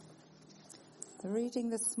The reading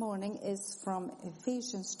this morning is from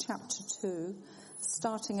Ephesians chapter 2,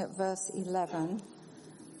 starting at verse 11,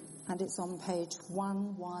 and it's on page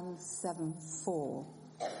 1174.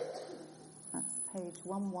 That's page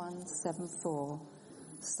 1174,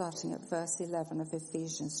 starting at verse 11 of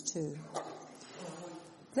Ephesians 2.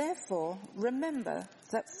 Therefore, remember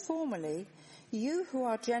that formerly you who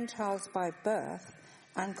are Gentiles by birth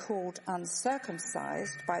and called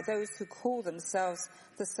uncircumcised by those who call themselves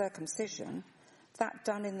the circumcision, that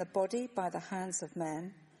done in the body by the hands of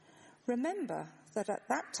men, remember that at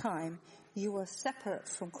that time you were separate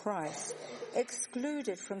from Christ,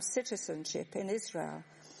 excluded from citizenship in Israel,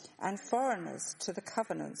 and foreigners to the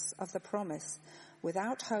covenants of the promise,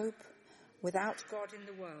 without hope, without God in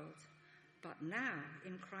the world. But now,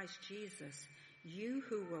 in Christ Jesus, you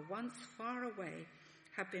who were once far away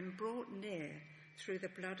have been brought near through the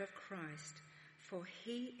blood of Christ, for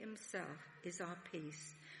he himself is our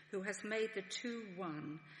peace, who has made the two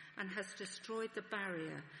one and has destroyed the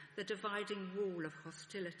barrier, the dividing wall of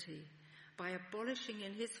hostility, by abolishing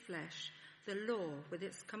in his flesh the law with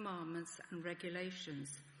its commandments and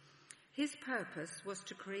regulations. His purpose was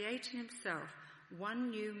to create in himself one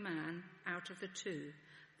new man out of the two,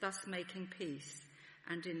 thus making peace,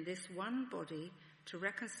 and in this one body to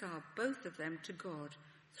reconcile both of them to God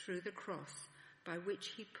through the cross, by which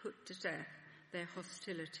he put to death their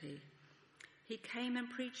hostility. He came and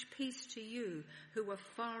preached peace to you who were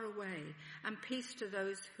far away, and peace to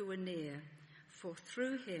those who were near. For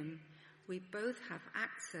through him we both have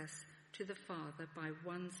access to the Father by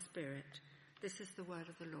one Spirit. This is the word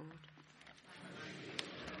of the Lord.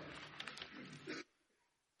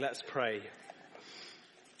 Let's pray.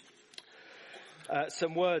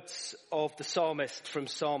 Some words of the psalmist from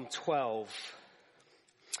Psalm 12.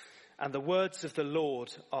 And the words of the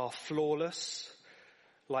Lord are flawless,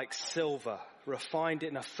 like silver, refined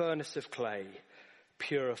in a furnace of clay,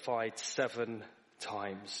 purified 7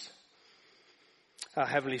 times. Our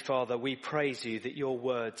Heavenly Father, we praise you that your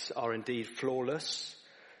words are indeed flawless.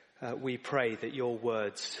 We pray that your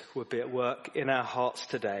words would be at work in our hearts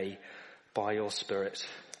today by your Spirit.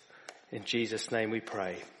 In Jesus' name we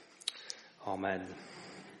pray. Amen.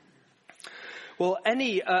 Well,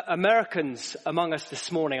 any Americans among us this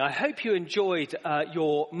morning, I hope you enjoyed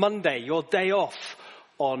your Monday, your day off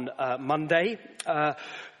on Monday,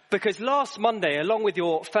 because last Monday, along with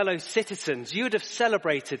your fellow citizens, you would have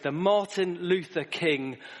celebrated the Martin Luther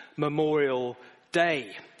King Memorial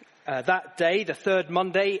Day. That day, the third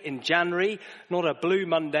Monday in January, not a Blue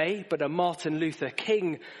Monday, but a Martin Luther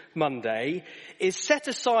King Monday, is set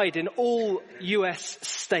aside in all US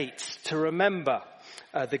states to remember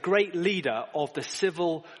the great leader of the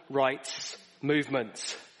civil rights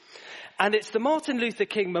movement. And it's the Martin Luther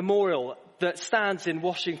King Memorial that stands in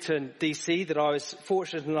Washington, D.C., that I was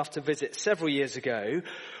fortunate enough to visit several years ago,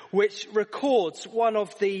 which records one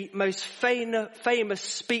of the most famous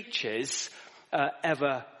speeches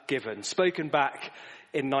ever given, spoken back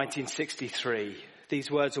in 1963. These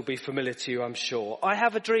words will be familiar to you, I'm sure. I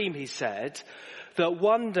have a dream, he said, that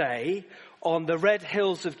one day on the red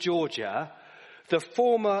hills of Georgia,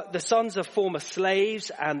 the sons of former slaves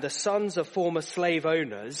and the sons of former slave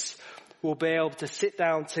owners will be able to sit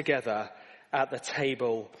down together at the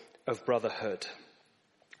table of brotherhood.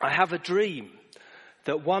 I have a dream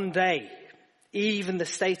that one day, even the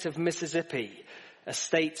state of Mississippi, a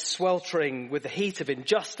state sweltering with the heat of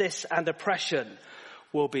injustice and oppression,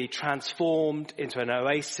 will be transformed into an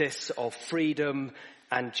oasis of freedom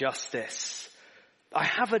and justice. I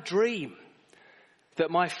have a dream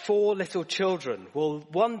that my 4 little children will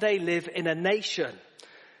one day live in a nation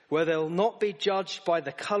where they'll not be judged by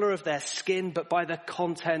the colour of their skin, but by the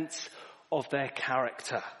contents of their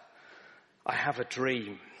character. I have a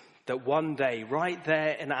dream that one day, right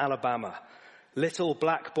there in Alabama, little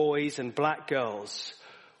black boys and black girls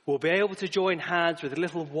will be able to join hands with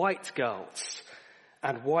little white girls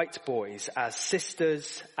and white boys as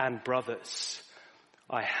sisters and brothers.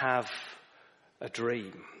 I have a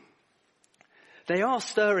dream. They are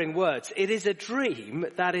stirring words. It is a dream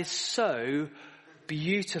that is so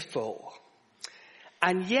beautiful.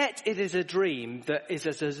 And yet it is a dream that is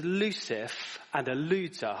as elusive and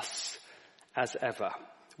eludes us as ever.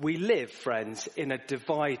 We live, friends, in a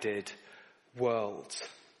divided world.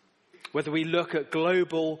 Whether we look at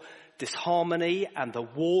global disharmony and the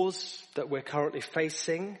wars that we're currently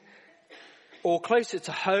facing, or closer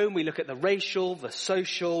to home, we look at the racial, the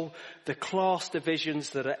social, the class divisions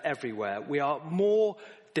that are everywhere. We are more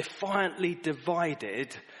defiantly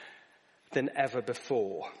divided than ever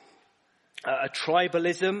before. A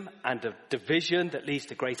tribalism and a division that leads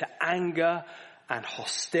to greater anger and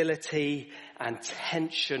hostility and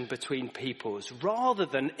tension between peoples, rather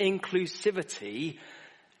than inclusivity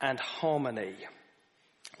and harmony.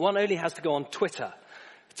 One only has to go on Twitter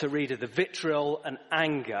to read of the vitriol and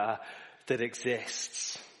anger that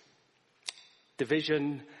exists.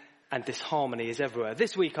 Division and disharmony is everywhere.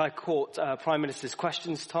 This week I caught Prime Minister's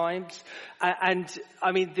Questions Times, and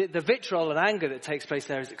I mean the vitriol and anger that takes place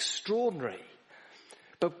there is extraordinary.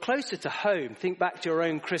 But closer to home, think back to your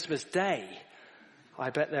own Christmas Day.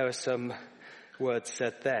 I bet there were some words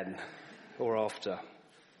said then or after.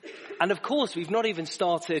 And of course, we've not even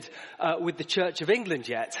started with the Church of England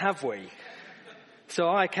yet, have we? So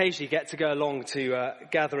I occasionally get to go along to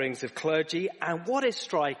gatherings of clergy, and what is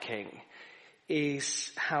striking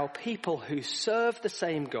is how people who serve the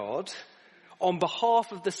same God on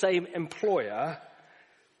behalf of the same employer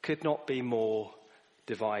could not be more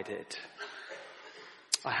divided.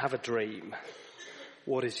 I have a dream.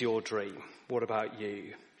 What is your dream? What about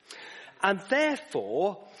you? And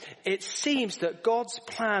therefore, it seems that God's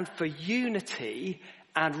plan for unity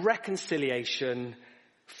and reconciliation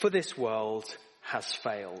for this world has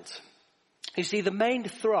failed. You see, the main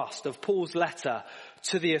thrust of Paul's letter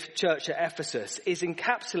to the church at Ephesus is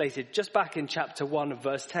encapsulated just back in chapter 1 and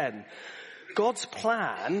verse 10. God's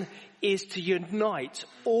plan is to unite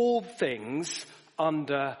all things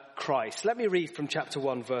under Christ. Let me read from chapter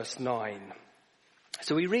 1 verse 9.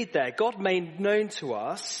 So we read there, God made known to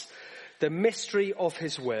us the mystery of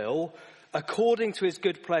his will, according to his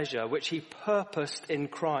good pleasure, which he purposed in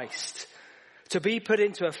Christ, to be put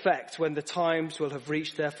into effect when the times will have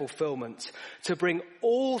reached their fulfillment, to bring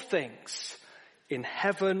all things in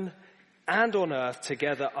heaven and on earth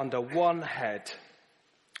together under one head,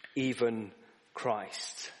 even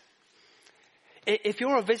Christ. If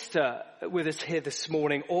you're a visitor with us here this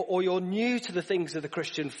morning, or you're new to the things of the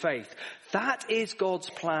Christian faith, that is God's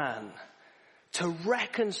plan. To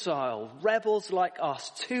reconcile rebels like us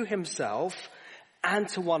to himself and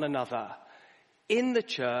to one another in the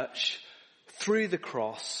church through the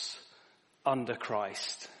cross under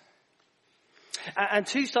Christ. And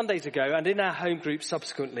 2 Sundays ago, and in our home group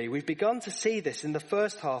subsequently, we've begun to see this in the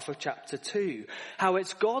first half of chapter 2, how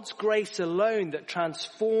it's God's grace alone that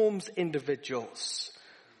transforms individuals,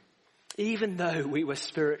 even though we were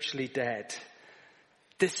spiritually dead.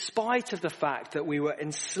 Despite of the fact that we were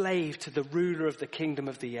enslaved to the ruler of the kingdom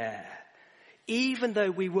of the air, even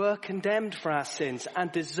though we were condemned for our sins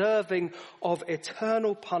and deserving of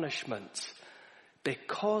eternal punishment,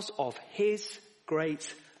 because of his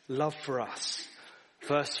great love for us.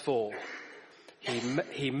 Verse 4,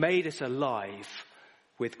 he made us alive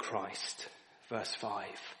with Christ. Verse 5.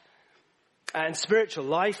 And spiritual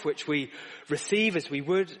life, which we receive as we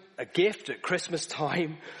would a gift at Christmas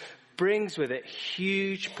time, brings with it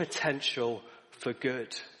huge potential for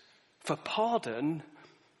good. For pardon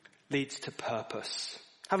leads to purpose.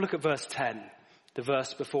 Have a look at verse 10, the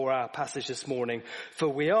verse before our passage this morning. For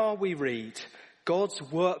we read, God's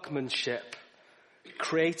workmanship,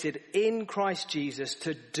 created in Christ Jesus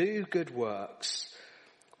to do good works,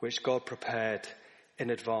 which God prepared in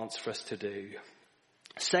advance for us to do.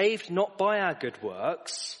 Saved not by our good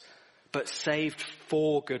works, but saved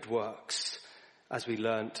for good works, as we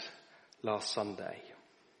learnt last Sunday.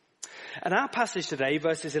 And our passage today,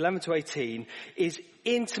 verses 11 to 18, is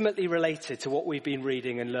intimately related to what we've been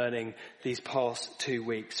reading and learning these past 2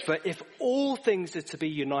 weeks. For if all things are to be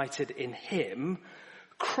united in him,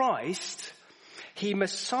 Christ, he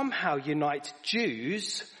must somehow unite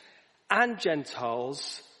Jews and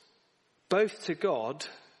Gentiles, both to God,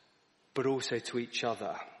 but also to each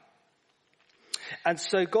other. And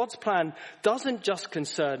so God's plan doesn't just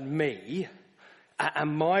concern me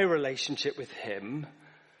and my relationship with him,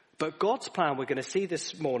 but God's plan, we're going to see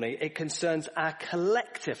this morning, it concerns our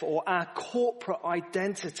collective or our corporate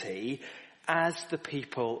identity as the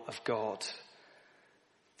people of God.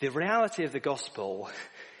 The reality of the gospel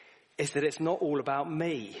is that it's not all about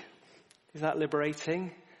me. Is that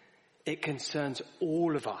liberating? It concerns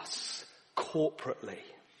all of us corporately.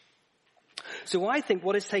 So I think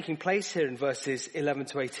what is taking place here in verses 11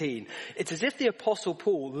 to 18, it's as if the Apostle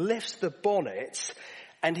Paul lifts the bonnet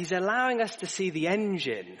and he's allowing us to see the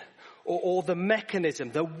engine or the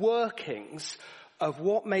mechanism, the workings of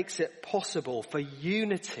what makes it possible for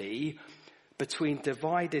unity between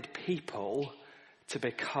divided people to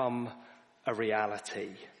become a reality.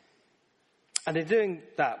 And in doing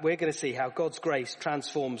that, we're going to see how God's grace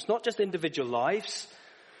transforms not just individual lives,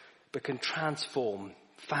 but can transform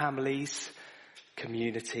families,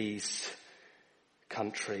 communities,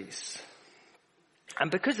 countries. And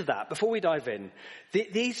because of that, before we dive in,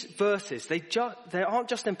 these verses, they aren't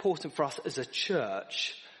just important for us as a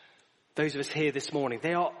church, those of us here this morning.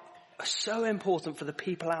 They are are so important for the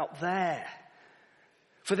people out there.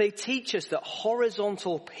 For they teach us that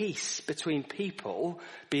horizontal peace between people,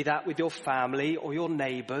 be that with your family or your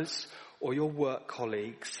neighbours or your work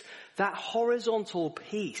colleagues, that horizontal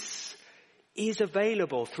peace is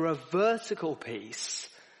available through a vertical peace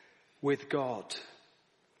with God.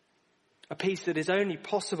 A peace that is only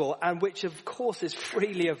possible and which of course is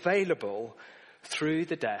freely available through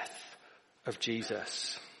the death of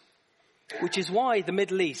Jesus. Which is why the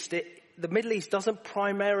Middle East doesn't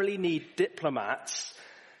primarily need diplomats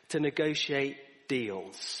to negotiate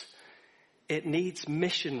deals. It needs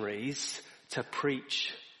missionaries to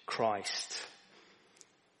preach Christ.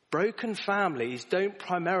 Broken families don't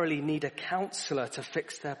primarily need a counselor to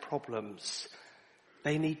fix their problems.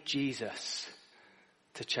 They need Jesus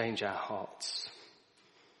to change our hearts.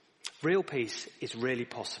 Real peace is really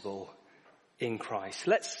possible in Christ.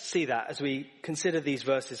 Let's see that as we consider these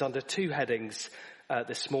verses under two headings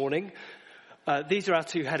this morning. These are our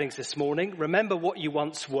two headings this morning. Remember what you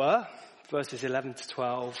once were, verses 11 to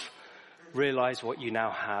 12. Realize what you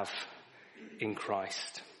now have in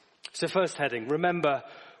Christ. So first heading, remember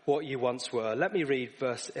what you once were. Let me read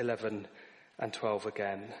verse 11 and 12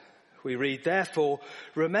 again. We read, therefore,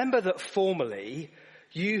 remember that formerly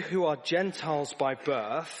you who are Gentiles by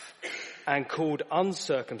birth and called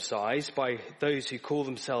uncircumcised by those who call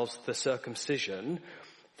themselves the circumcision,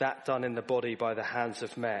 that done in the body by the hands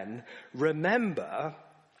of men, remember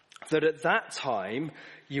that at that time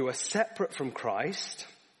you were separate from Christ,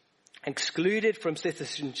 excluded from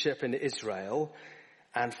citizenship in Israel,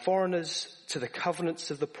 and foreigners to the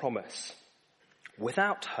covenants of the promise,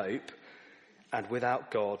 without hope and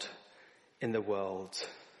without God in the world.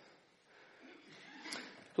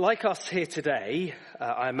 Like us here today,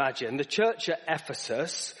 I imagine, the church at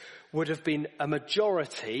Ephesus would have been a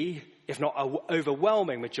majority, if not an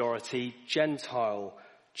overwhelming majority, Gentile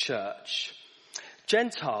church.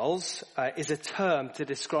 Gentiles is a term to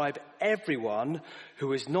describe everyone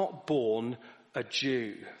who is not born a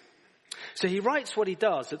Jew. So he writes what he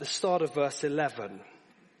does at the start of verse 11.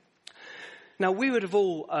 Now, we would have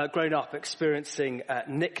all grown up experiencing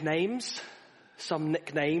nicknames. Some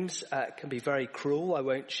nicknames can be very cruel. I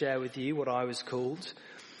won't share with you what I was called.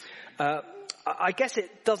 I guess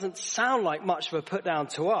it doesn't sound like much of a put down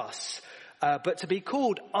to us, but to be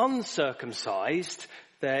called uncircumcised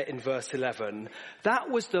there in verse 11, that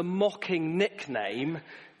was the mocking nickname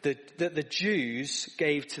that the Jews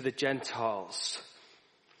gave to the Gentiles.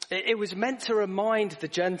 It was meant to remind the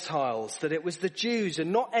Gentiles that it was the Jews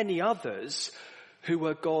and not any others who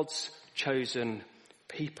were God's chosen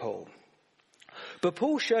people. But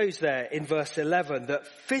Paul shows there in verse 11 that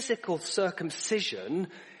physical circumcision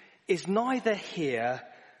is neither here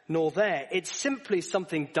nor there. It's simply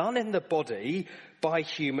something done in the body by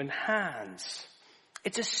human hands.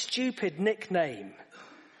 It's a stupid nickname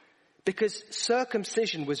because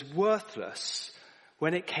circumcision was worthless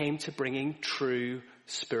when it came to bringing true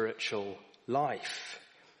spiritual life.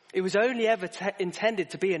 It was only ever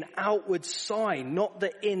intended to be an outward sign, not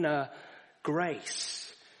the inner grace.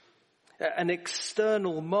 An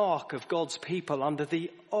external mark of God's people under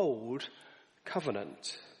the old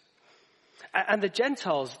covenant. And the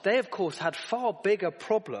Gentiles, they of course had far bigger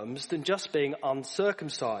problems than just being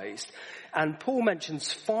uncircumcised. And Paul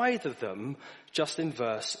mentions 5 of them just in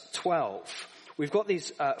verse 12. We've got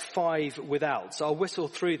these 5 withouts. I'll whistle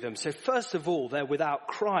through them. So first of all, they're without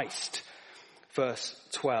Christ. Verse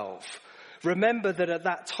 12. Remember that at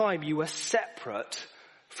that time you were separate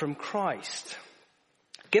from Christ.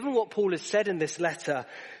 Given what Paul has said in this letter,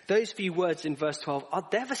 those few words in verse 12 are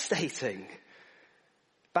devastating.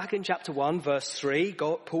 Back in chapter 1, verse 3,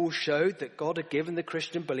 Paul showed that God had given the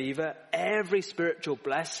Christian believer every spiritual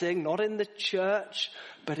blessing, not in the church,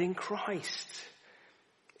 but in Christ.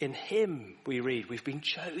 In him, we read, we've been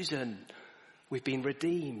chosen, we've been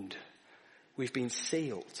redeemed, we've been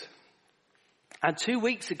sealed. And 2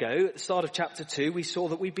 weeks ago, at the start of chapter 2, we saw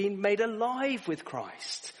that we've been made alive with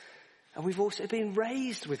Christ. And we've also been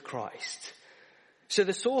raised with Christ. So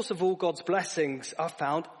the source of all God's blessings are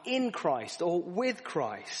found in Christ or with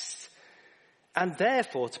Christ. And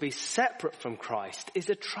therefore, to be separate from Christ is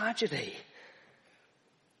a tragedy.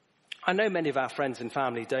 I know many of our friends and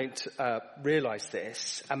family don't realize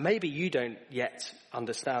this, and maybe you don't yet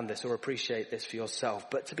understand this or appreciate this for yourself,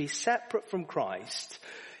 but to be separate from Christ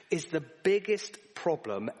is the biggest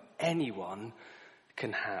problem anyone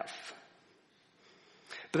can have.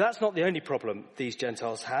 But that's not the only problem these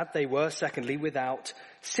Gentiles had. They were, secondly, without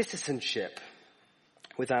citizenship.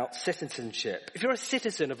 Without citizenship. If you're a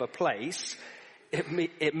citizen of a place,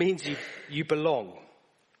 it means you belong.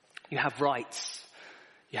 You have rights.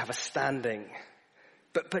 You have a standing.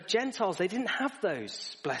 But Gentiles, they didn't have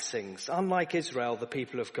those blessings, unlike Israel, the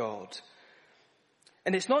people of God.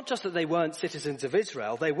 And it's not just that they weren't citizens of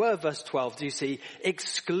Israel. They were, verse 12, do you see,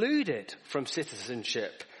 excluded from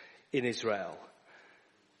citizenship in Israel.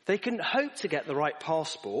 They couldn't hope to get the right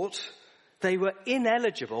passport. They were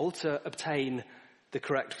ineligible to obtain the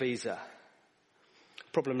correct visa.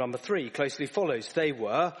 Problem number 3 closely follows. They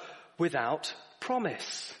were without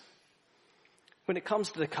promise. When it comes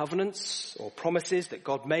to the covenants or promises that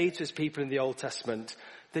God made to his people in the Old Testament,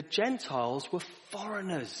 the Gentiles were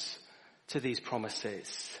foreigners to these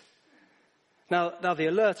promises. Now the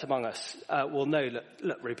alert among us will know,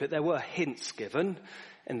 look, Rupert, there were hints given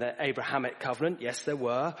in the Abrahamic covenant. Yes, there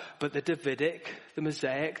were. But the Davidic, the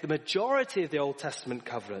Mosaic, the majority of the Old Testament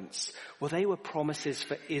covenants, well, they were promises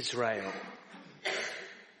for Israel.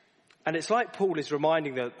 And it's like Paul is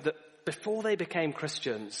reminding them that before they became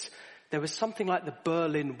Christians, there was something like the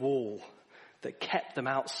Berlin Wall that kept them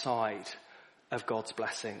outside of God's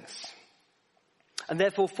blessings. And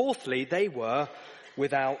therefore, fourthly, they were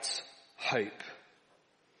without hope.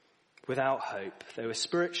 Without hope. They were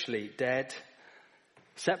spiritually dead,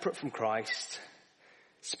 separate from Christ,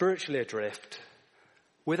 spiritually adrift,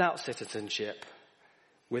 without citizenship,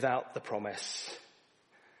 without the promise.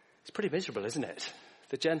 It's pretty miserable, isn't it?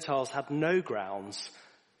 The Gentiles had no grounds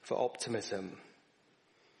for optimism.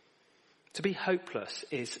 To be hopeless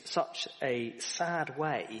is such a sad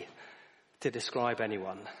way to describe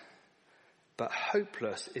anyone. But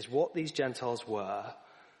hopeless is what these Gentiles were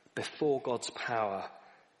before God's power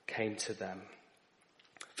came to them.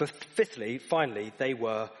 Fifthly, finally, they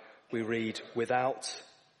were, we read, without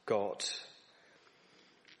God.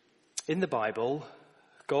 In the Bible,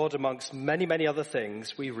 God, amongst many, many other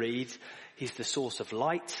things, we read, he's the source of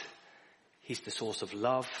light, he's the source of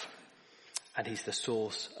love, and he's the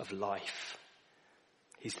source of life.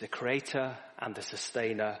 He's the creator and the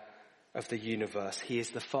sustainer of the universe. He is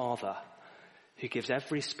the Father who gives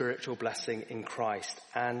every spiritual blessing in Christ.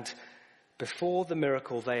 And before the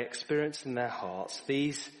miracle they experienced in their hearts,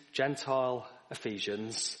 these Gentile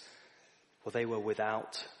Ephesians, well, they were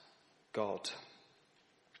without God.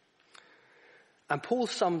 And Paul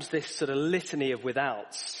sums this sort of litany of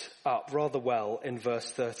withouts up rather well in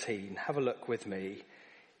verse 13. Have a look with me.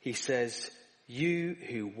 He says, you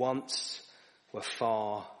who once were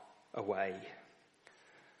far away.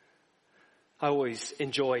 I always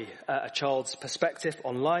enjoy a child's perspective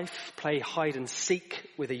on life, play hide and seek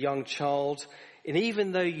with a young child, and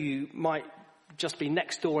even though you might just be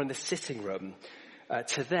next door in the sitting room,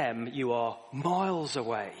 to them you are miles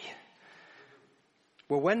away.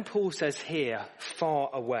 Well, when Paul says here,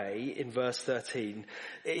 far away, in verse 13,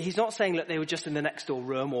 he's not saying that they were just in the next door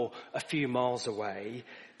room or a few miles away.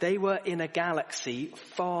 They were in a galaxy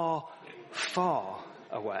far, far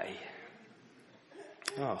away.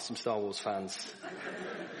 Oh, some Star Wars fans.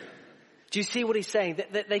 Do you see what he's saying?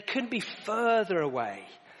 That they couldn't be further away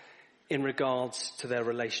in regards to their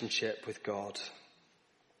relationship with God.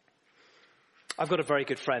 I've got a very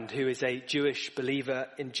good friend who is a Jewish believer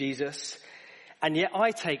in Jesus. And yet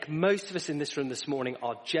I take most of us in this room this morning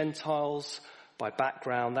are Gentiles by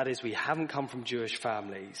background. That is, we haven't come from Jewish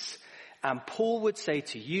families. And Paul would say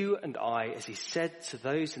to you and I, as he said to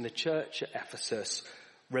those in the church at Ephesus,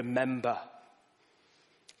 remember.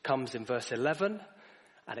 Comes in verse 11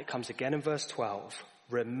 and it comes again in verse 12.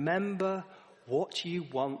 Remember what you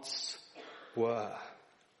once were.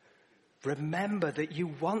 Remember that you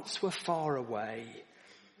once were far away.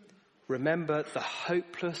 Remember the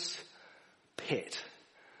hopeless pit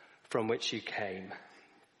from which you came.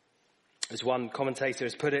 As one commentator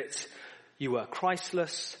has put it, you were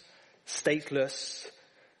Christless, stateless,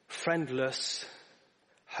 friendless,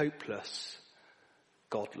 hopeless,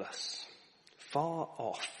 godless, far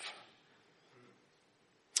off.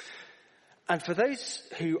 And for those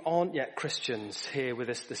who aren't yet Christians here with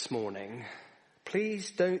us this morning,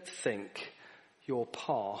 please don't think your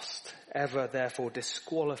past ever therefore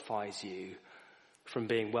disqualifies you from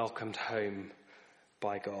being welcomed home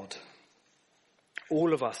by God.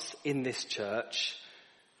 All of us in this church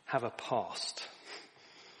have a past.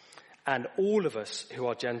 And all of us who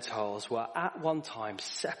are Gentiles were at one time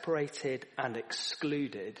separated and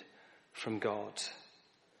excluded from God.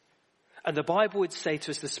 And the Bible would say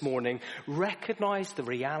to us this morning, recognize the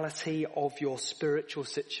reality of your spiritual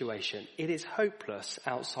situation. It is hopeless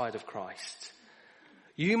outside of Christ.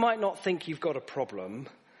 You might not think you've got a problem,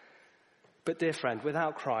 but dear friend,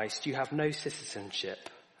 without Christ, you have no citizenship,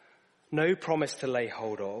 no promise to lay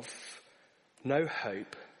hold of, no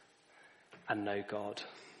hope, and no God.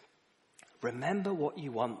 Remember what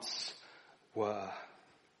you once were.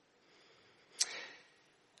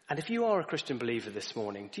 And if you are a Christian believer this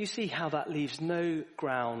morning, do you see how that leaves no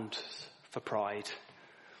ground for pride?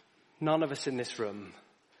 None of us in this room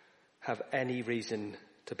have any reason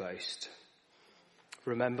to boast.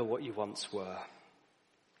 Remember what you once were.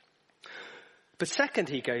 But second,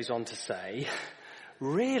 he goes on to say,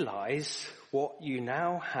 realize what you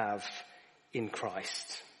now have in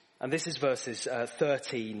Christ. And this is verses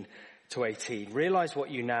 13 to 18. Realize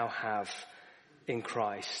what you now have in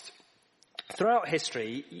Christ. Throughout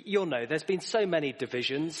history, you'll know there's been so many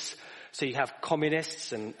divisions. So you have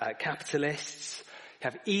communists and capitalists.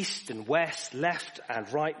 You have East and West, left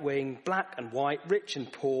and right wing, black and white, rich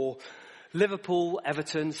and poor, Liverpool,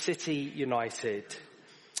 Everton, City, United.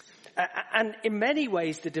 And in many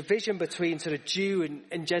ways, the division between sort of Jew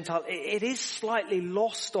and Gentile, it is slightly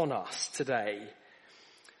lost on us today.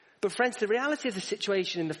 But friends, the reality of the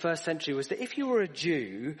situation in the first century was that if you were a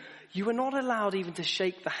Jew, you were not allowed even to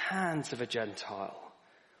shake the hands of a Gentile.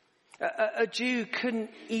 A Jew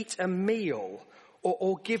couldn't eat a meal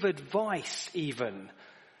or give advice even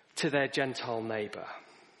to their Gentile neighbor.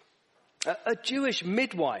 A Jewish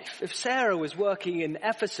midwife, if Sarah was working in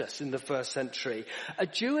Ephesus in the first century, a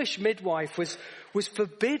Jewish midwife was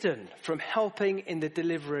forbidden from helping in the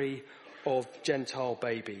delivery of Gentile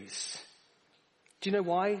babies. Do you know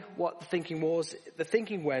why? What the thinking was? The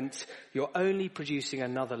thinking went, you're only producing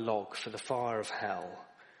another log for the fire of hell.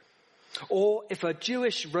 Or if a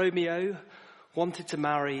Jewish Romeo wanted to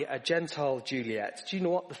marry a Gentile Juliet, do you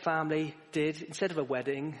know what the family did? Instead of a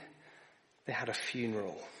wedding, they had a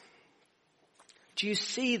funeral. Do you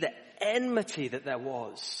see the enmity that there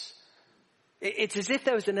was? It's as if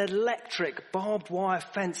there was an electric barbed wire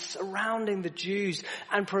fence surrounding the Jews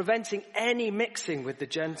and preventing any mixing with the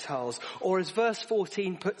Gentiles. Or as verse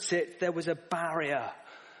 14 puts it, there was a barrier,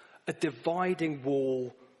 a dividing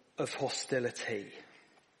wall of hostility.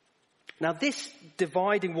 Now this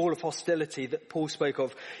dividing wall of hostility that Paul spoke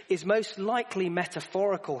of is most likely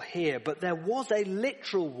metaphorical here, but there was a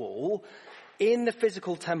literal wall in the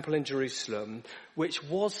physical temple in Jerusalem which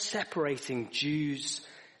was separating Jews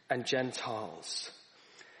and Gentiles.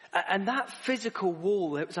 And that physical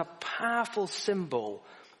wall, it was a powerful symbol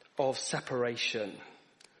of separation.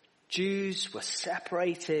 Jews were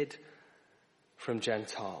separated from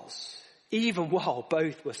Gentiles, even while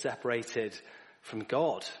both were separated from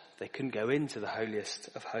God. They couldn't go into the holiest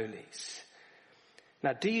of holies.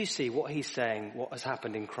 Now, do you see what he's saying, what has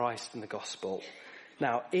happened in Christ and the gospel?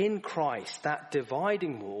 Now, in Christ, that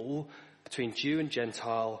dividing wall between Jew and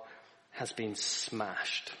Gentile has been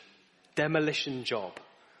smashed. Demolition job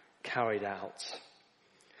carried out.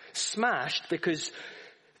 Smashed because,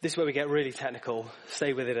 this is where we get really technical,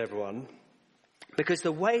 stay with it everyone, because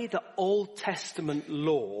the way the Old Testament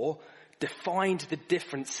law defined the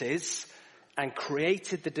differences and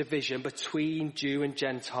created the division between Jew and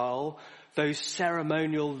Gentile, those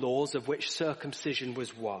ceremonial laws of which circumcision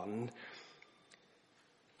was one,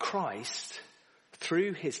 Christ,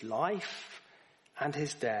 through his life and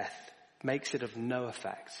his death, makes it of no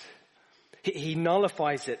effect. He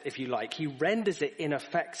nullifies it, if you like. He renders it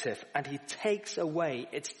ineffective, and he takes away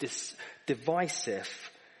its divisive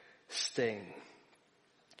sting.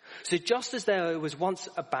 So just as there was once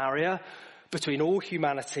a barrier between all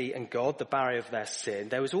humanity and God, the barrier of their sin,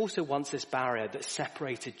 there was also once this barrier that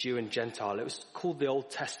separated Jew and Gentile. It was called the Old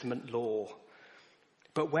Testament law.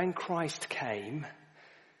 But when Christ came,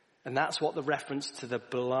 and that's what the reference to the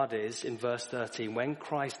blood is in verse 13, when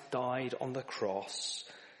Christ died on the cross,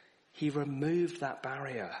 he removed that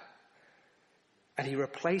barrier and he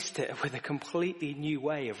replaced it with a completely new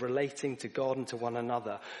way of relating to God and to one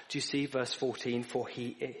another. Do you see verse 14? For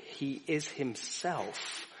he is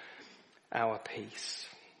himself our peace.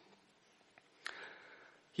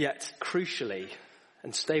 Yet, crucially,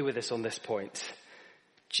 and stay with us on this point,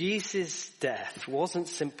 Jesus' death wasn't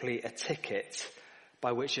simply a ticket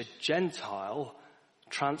by which a Gentile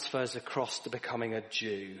transfers across to becoming a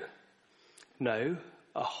Jew. No,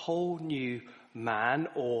 a whole new man,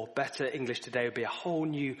 or better English today would be a whole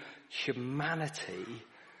new humanity,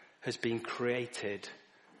 has been created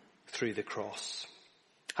through the cross.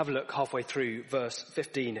 Have a look halfway through verse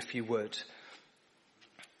 15, if you would.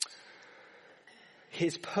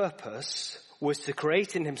 His purpose was to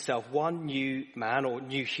create in himself one new man, or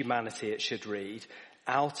new humanity it should read,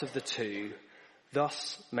 out of the two,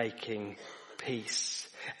 thus making peace.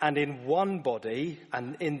 And in one body,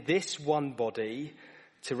 and in this one body,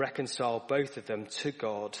 to reconcile both of them to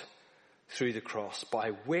God through the cross, by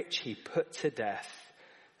which he put to death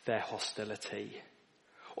their hostility.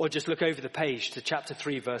 Or just look over the page to chapter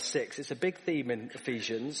 3, verse 6. It's a big theme in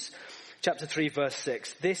Ephesians. Chapter 3, verse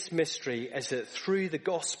 6. This mystery is that through the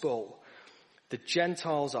gospel, The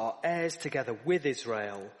Gentiles are heirs together with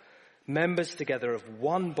Israel, members together of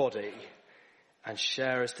one body, and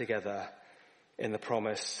sharers together in the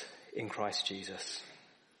promise in Christ Jesus.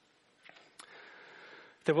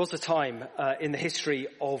 There was a time in the history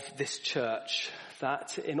of this church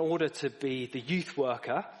that in order to be the youth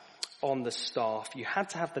worker on the staff, you had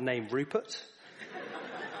to have the name Rupert,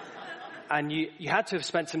 and you had to have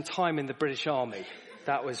spent some time in the British Army.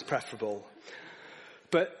 That was preferable.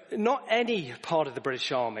 But not any part of the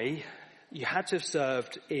British Army. You had to have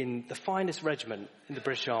served in the finest regiment in the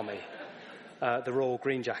British Army, the Royal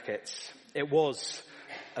Green Jackets. It was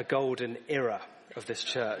a golden era of this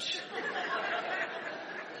church.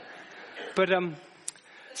 But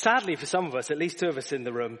sadly for some of us, at least two of us in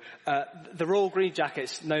the room, the Royal Green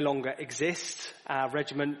Jackets no longer exist. Our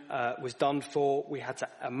regiment was done for. We had to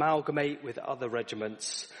amalgamate with other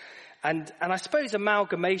regiments. And I suppose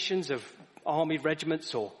amalgamations of army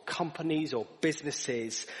regiments or companies or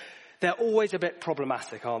businesses, they're always a bit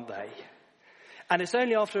problematic, aren't they? And it's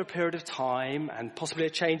only after a period of time and possibly a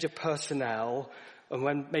change of personnel, and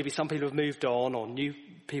when maybe some people have moved on or new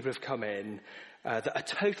people have come in, that a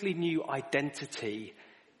totally new identity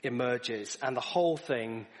emerges and the whole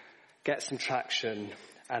thing gets some traction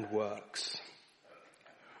and works.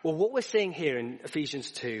 Well, what we're seeing here in Ephesians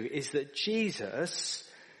 2 is that Jesus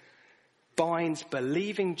binds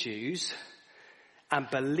believing Jews and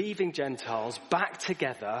believing Gentiles back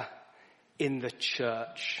together in the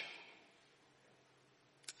church.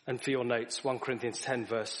 And for your notes, 1 Corinthians 10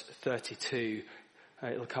 verse 32,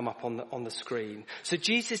 it'll come up on the screen. So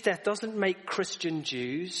Jesus' death doesn't make Christian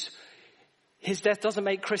Jews. His death doesn't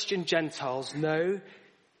make Christian Gentiles. No,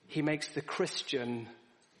 he makes the Christian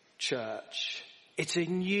church. It's a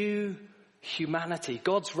new humanity,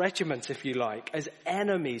 God's regiment, if you like, as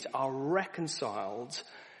enemies are reconciled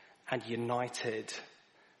and united.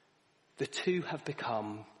 The two have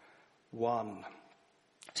become one.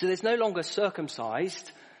 So there's no longer circumcised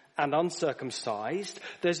and uncircumcised.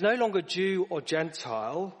 There's no longer Jew or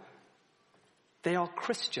Gentile. They are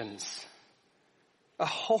Christians. A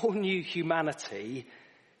whole new humanity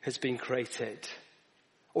has been created.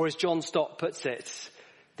 Or as John Stott puts it,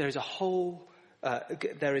 there is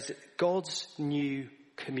God's new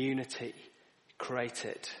community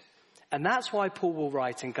created. And that's why Paul will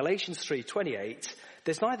write in Galatians 3:28,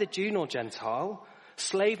 there's neither Jew nor Gentile,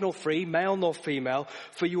 slave nor free, male nor female,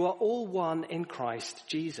 for you are all one in Christ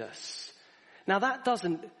Jesus. Now that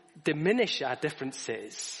doesn't diminish our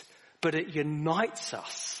differences, but it unites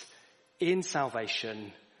us in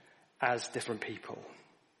salvation as different people.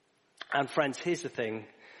 And friends, here's the thing.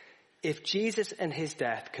 If Jesus and his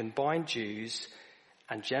death can bind Jews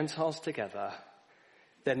and Gentiles together,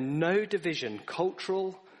 then no division,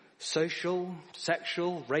 cultural, social,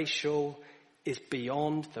 sexual, racial, is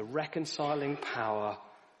beyond the reconciling power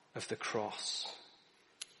of the cross.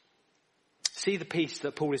 See the peace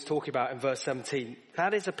that Paul is talking about in verse 17.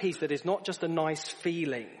 That is a peace that is not just a nice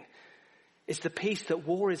feeling. It's the peace that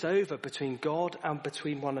war is over between God and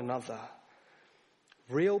between one another.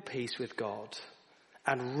 Real peace with God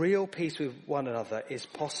and real peace with one another is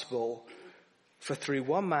possible, for through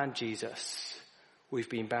one man, Jesus, we've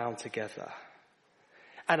been bound together.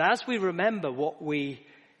 And as we remember what we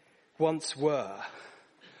once were,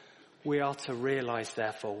 we are to realize,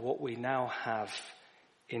 therefore, what we now have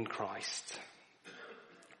in Christ.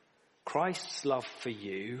 Christ's love for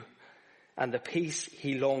you and the peace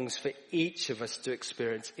he longs for each of us to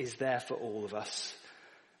experience is there for all of us,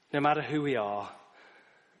 no matter who we are,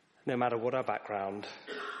 no matter what our background,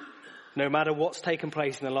 no matter what's taken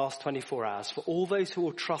place in the last 24 hours. For all those who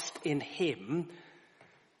will trust in him,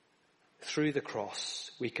 through the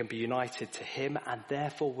cross, we can be united to him, and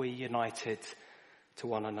therefore we're united to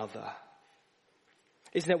one another.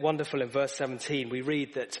 Isn't it wonderful in verse 17, we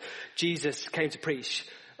read that Jesus came to preach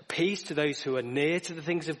peace to those who are near to the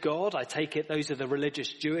things of God. I take it those are the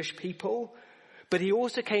religious Jewish people. But he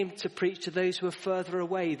also came to preach to those who are further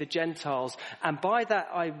away, the Gentiles. And by that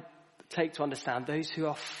I take to understand those who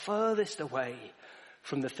are furthest away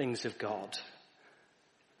from the things of God.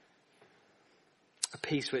 A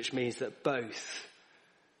peace which means that both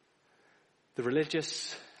the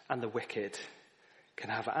religious and the wicked can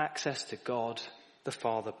have access to God the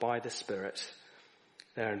Father by the Spirit,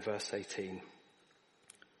 there in verse 18.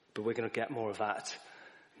 But we're going to get more of that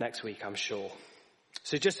next week, I'm sure.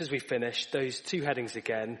 So just as we finish, those two headings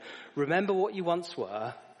again. Remember what you once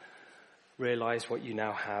were. Realize what you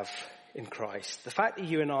now have in Christ. The fact that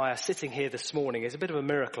you and I are sitting here this morning is a bit of a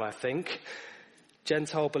miracle, I think.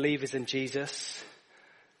 Gentile believers in Jesus.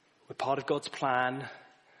 We're part of God's plan.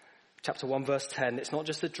 Chapter 1 verse 10, it's not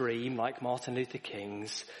just a dream like Martin Luther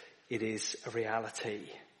King's. it is a reality.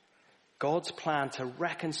 God's plan to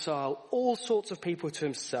reconcile all sorts of people to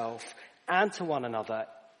himself and to one another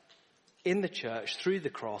in the church through the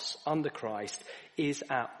cross under Christ is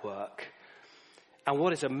at work. And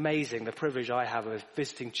what is amazing, the privilege I have of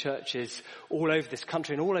visiting churches all over this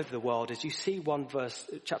country and all over the world, is you see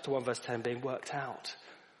chapter 1 verse 10 being worked out.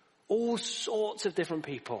 All sorts of different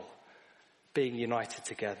people being united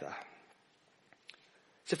together.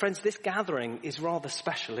 So friends, this gathering is rather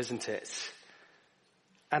special, isn't it?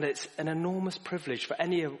 And it's an enormous privilege for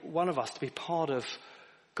any one of us to be part of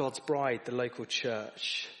God's bride, the local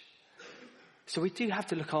church. So we do have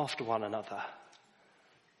to look after one another.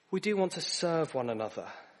 We do want to serve one another.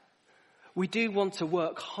 We do want to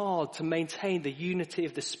work hard to maintain the unity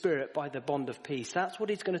of the Spirit by the bond of peace. That's what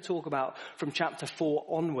he's going to talk about from chapter 4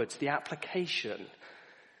 onwards, the application.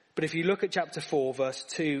 But if you look at chapter 4, verse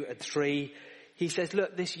 2 and 3, he says,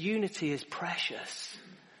 look, this unity is precious.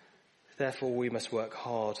 Therefore, we must work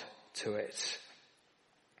hard to it.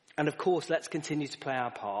 And of course, let's continue to play our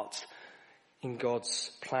part in God's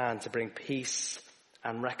plan to bring peace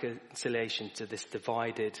and reconciliation to this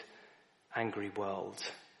divided, angry world.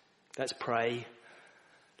 Let's pray,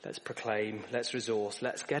 let's proclaim, let's resource,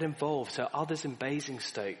 let's get involved so others in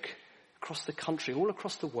Basingstoke, across the country, all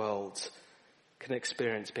across the world, can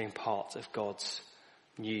experience being part of God's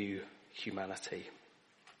new humanity.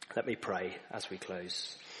 Let me pray as we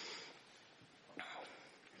close.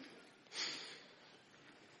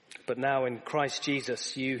 But now in Christ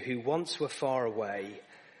Jesus, you who once were far away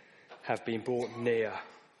have been brought near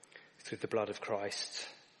through the blood of Christ.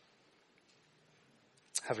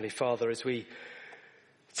 Heavenly Father, as we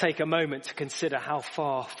take a moment to consider how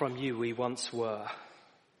far from you we once were,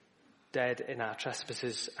 dead in our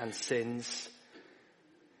trespasses and sins,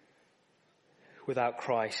 without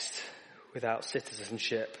Christ, without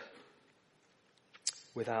citizenship,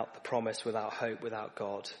 without the promise, without hope, without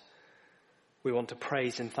God, we want to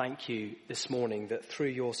praise and thank you this morning that through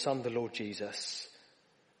your Son, the Lord Jesus,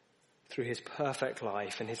 through his perfect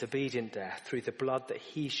life and his obedient death, through the blood that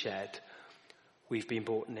he shed, we've been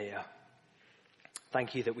brought near.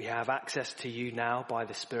 Thank you that we have access to you now by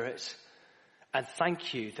the Spirit. And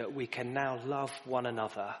thank you that we can now love one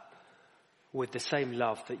another with the same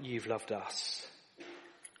love that you've loved us.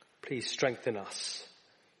 Please strengthen us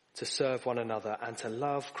to serve one another and to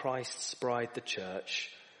love Christ's bride, the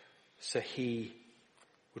church, so he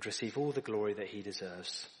would receive all the glory that he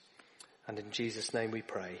deserves. And in Jesus' name we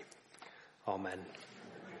pray. Amen.